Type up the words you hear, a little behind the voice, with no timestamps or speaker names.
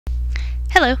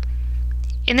Hello!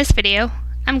 In this video,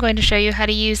 I'm going to show you how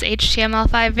to use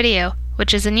HTML5 video,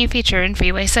 which is a new feature in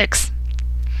Freeway 6.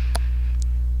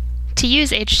 To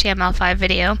use HTML5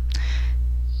 video,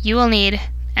 you will need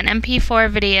an MP4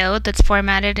 video that's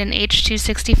formatted in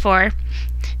H.264,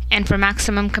 and for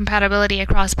maximum compatibility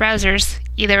across browsers,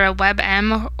 either a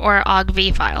WebM or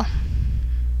OGV file.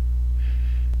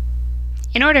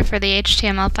 In order for the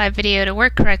HTML5 video to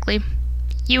work correctly,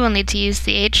 you will need to use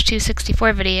the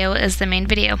H.264 video as the main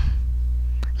video.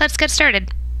 Let's get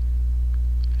started.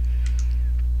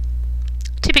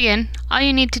 To begin, all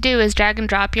you need to do is drag and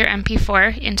drop your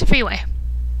MP4 into Freeway.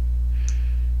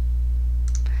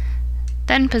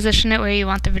 Then position it where you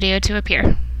want the video to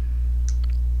appear.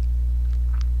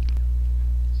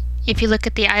 If you look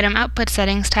at the Item Output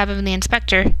Settings tab of the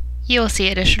inspector, you will see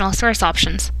additional source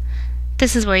options.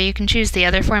 This is where you can choose the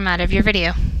other format of your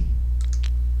video.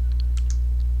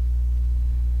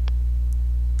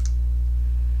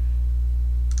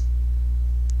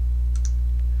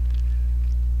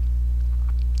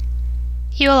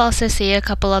 You will also see a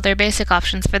couple other basic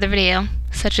options for the video,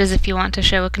 such as if you want to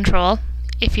show a control,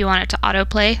 if you want it to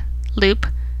autoplay, loop,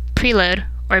 preload,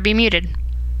 or be muted.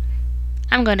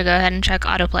 I'm going to go ahead and check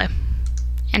autoplay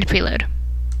and preload.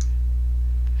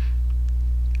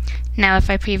 Now if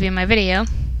I preview my video,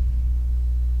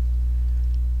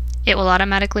 it will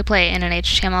automatically play in an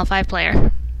HTML5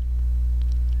 player.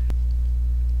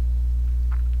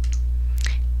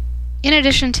 In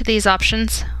addition to these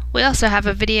options, we also have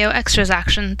a Video Extras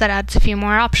action that adds a few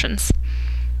more options.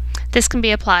 This can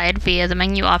be applied via the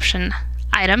menu option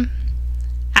Item,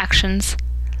 Actions,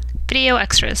 Video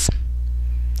Extras.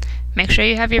 Make sure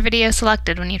you have your video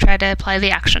selected when you try to apply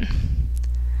the action.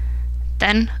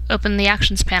 Then open the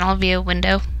Actions panel via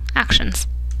Window, Actions.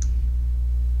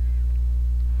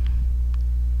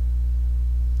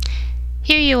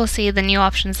 Here you will see the new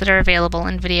options that are available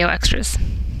in Video Extras.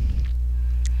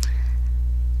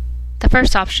 The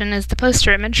first option is the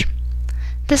poster image.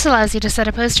 This allows you to set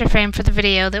a poster frame for the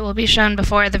video that will be shown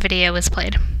before the video is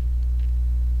played.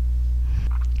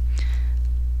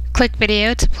 Click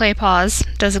Video to play pause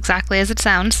does exactly as it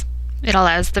sounds. It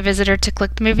allows the visitor to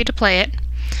click the movie to play it,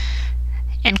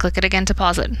 and click it again to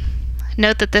pause it.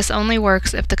 Note that this only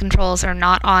works if the controls are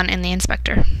not on in the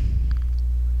inspector.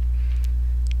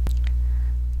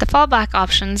 The fallback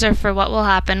options are for what will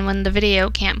happen when the video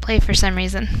can't play for some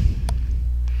reason.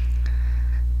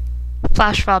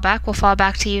 Flash fallback will fall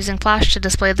back to using Flash to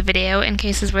display the video in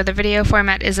cases where the video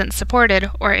format isn't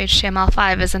supported or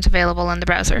HTML5 isn't available in the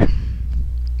browser.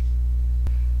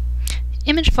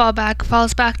 Image fallback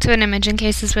falls back to an image in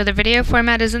cases where the video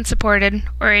format isn't supported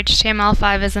or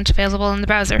HTML5 isn't available in the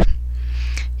browser.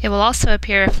 It will also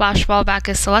appear if Flash fallback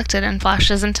is selected and Flash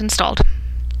isn't installed.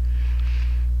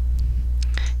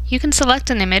 You can select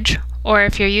an image, or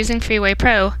if you're using Freeway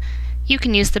Pro, you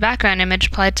can use the background image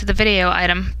applied to the video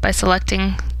item by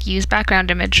selecting Use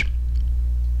Background Image.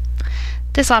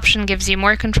 This option gives you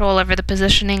more control over the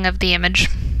positioning of the image.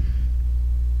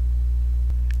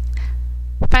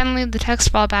 Finally, the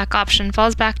text fallback option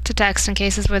falls back to text in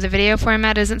cases where the video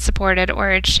format isn't supported or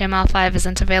HTML5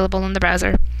 isn't available in the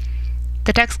browser.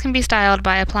 The text can be styled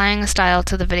by applying a style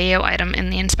to the video item in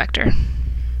the inspector.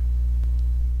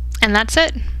 And that's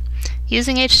it!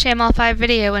 Using HTML5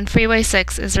 video in Freeway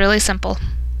 6 is really simple.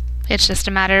 It's just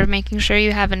a matter of making sure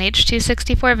you have an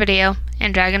H.264 video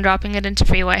and drag and dropping it into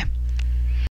Freeway.